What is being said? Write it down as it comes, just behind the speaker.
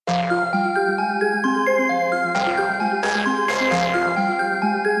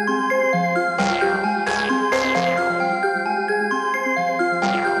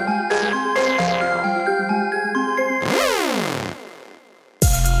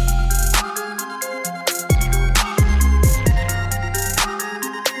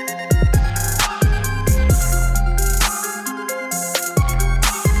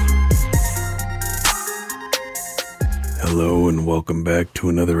Welcome back to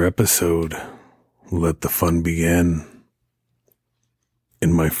another episode. Let the fun begin.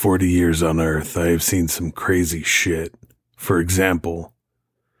 In my 40 years on Earth, I have seen some crazy shit. For example,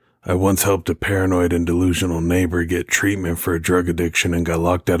 I once helped a paranoid and delusional neighbor get treatment for a drug addiction and got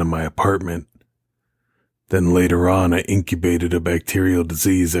locked out of my apartment. Then later on, I incubated a bacterial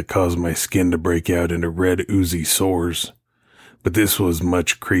disease that caused my skin to break out into red oozy sores. But this was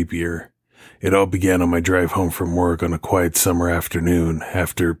much creepier. It all began on my drive home from work on a quiet summer afternoon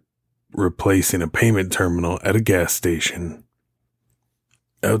after replacing a payment terminal at a gas station.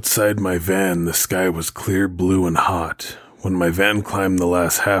 Outside my van, the sky was clear blue and hot. When my van climbed the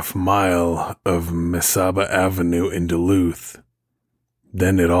last half mile of Mesaba Avenue in Duluth,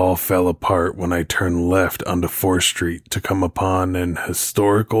 then it all fell apart when I turned left onto 4th Street to come upon an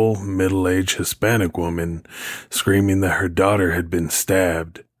historical, middle-aged Hispanic woman screaming that her daughter had been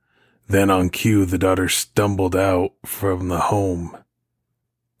stabbed. Then on cue, the daughter stumbled out from the home.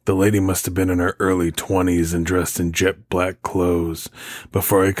 The lady must have been in her early 20s and dressed in jet black clothes.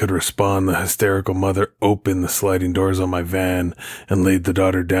 Before I could respond, the hysterical mother opened the sliding doors on my van and laid the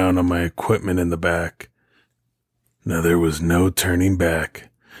daughter down on my equipment in the back. Now there was no turning back.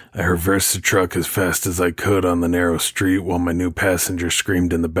 I reversed the truck as fast as I could on the narrow street while my new passenger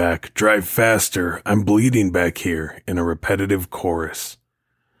screamed in the back, "Drive faster, I'm bleeding back here," in a repetitive chorus.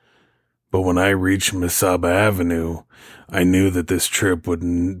 But when I reached Mesaba Avenue, I knew that this trip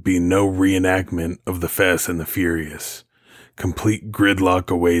would be no reenactment of the Fast and the Furious. Complete gridlock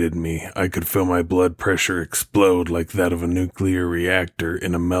awaited me. I could feel my blood pressure explode like that of a nuclear reactor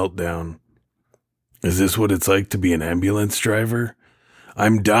in a meltdown. Is this what it's like to be an ambulance driver?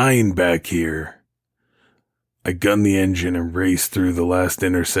 I'm dying back here. I gunned the engine and raced through the last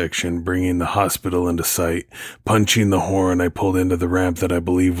intersection, bringing the hospital into sight. Punching the horn, I pulled into the ramp that I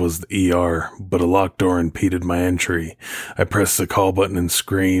believe was the ER, but a locked door impeded my entry. I pressed the call button and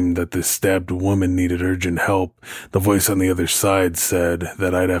screamed that this stabbed woman needed urgent help. The voice on the other side said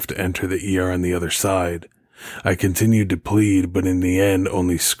that I'd have to enter the ER on the other side. I continued to plead, but in the end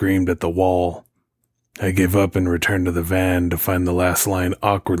only screamed at the wall. I gave up and returned to the van to find the last line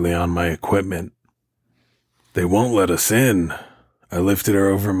awkwardly on my equipment. "They won't let us in." I lifted her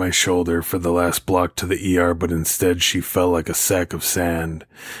over my shoulder for the last block to the ER, but instead she fell like a sack of sand.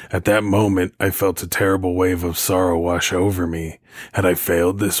 At that moment, I felt a terrible wave of sorrow wash over me. Had I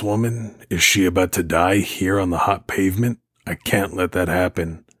failed this woman? Is she about to die here on the hot pavement? I can't let that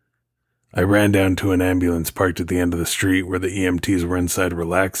happen. I ran down to an ambulance parked at the end of the street where the EMTs were inside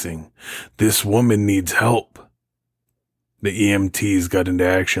relaxing. This woman needs help. The EMTs got into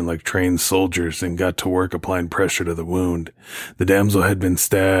action like trained soldiers and got to work applying pressure to the wound. The damsel had been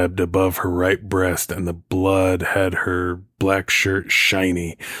stabbed above her right breast, and the blood had her black shirt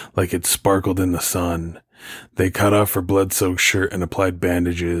shiny like it sparkled in the sun. They cut off her blood-soaked shirt and applied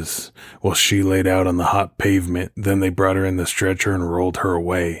bandages while she laid out on the hot pavement. Then they brought her in the stretcher and rolled her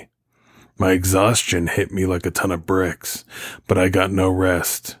away. My exhaustion hit me like a ton of bricks, but I got no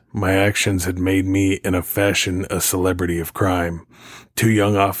rest. My actions had made me, in a fashion, a celebrity of crime. 2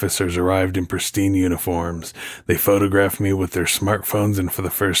 young officers arrived in pristine uniforms. They photographed me with their smartphones, and for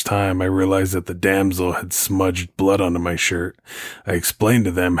the first time, I realized that the damsel had smudged blood onto my shirt. I explained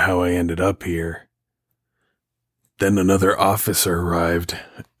to them how I ended up here. Then another officer arrived,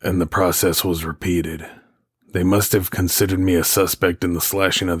 and the process was repeated. They must have considered me a suspect in the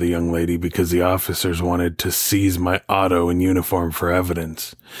slashing of the young lady because the officers wanted to seize my auto and uniform for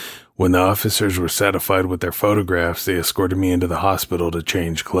evidence. When the officers were satisfied with their photographs, they escorted me into the hospital to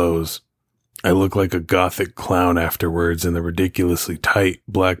change clothes. I looked like a gothic clown afterwards in the ridiculously tight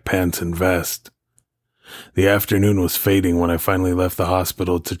black pants and vest. The afternoon was fading when I finally left the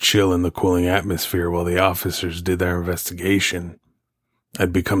hospital to chill in the cooling atmosphere while the officers did their investigation.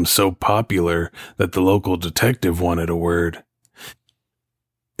 I'd become so popular that the local detective wanted a word.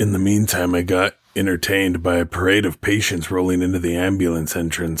 In the meantime, I got entertained by a parade of patients rolling into the ambulance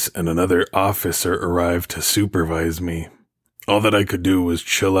entrance, and another officer arrived to supervise me. All that I could do was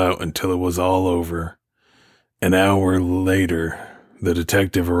chill out until it was all over. An hour later, the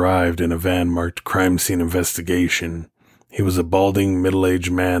detective arrived in a van marked Crime Scene Investigation. He was a balding,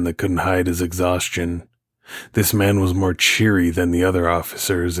 middle-aged man that couldn't hide his exhaustion. This man was more cheery than the other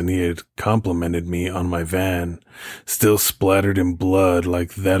officers, and he had complimented me on my van, still splattered in blood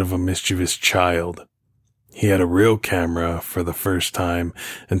like that of a mischievous child. He had a real camera for the first time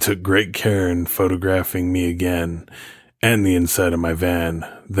and took great care in photographing me again and the inside of my van.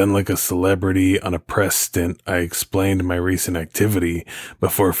 Then, like a celebrity on a press stint, I explained my recent activity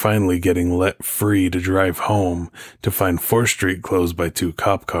before finally getting let free to drive home to find 4th Street closed by 2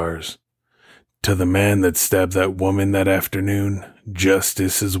 cop cars. To the man that stabbed that woman that afternoon,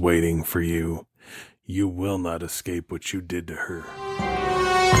 justice is waiting for you. You will not escape what you did to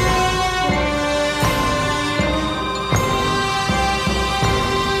her.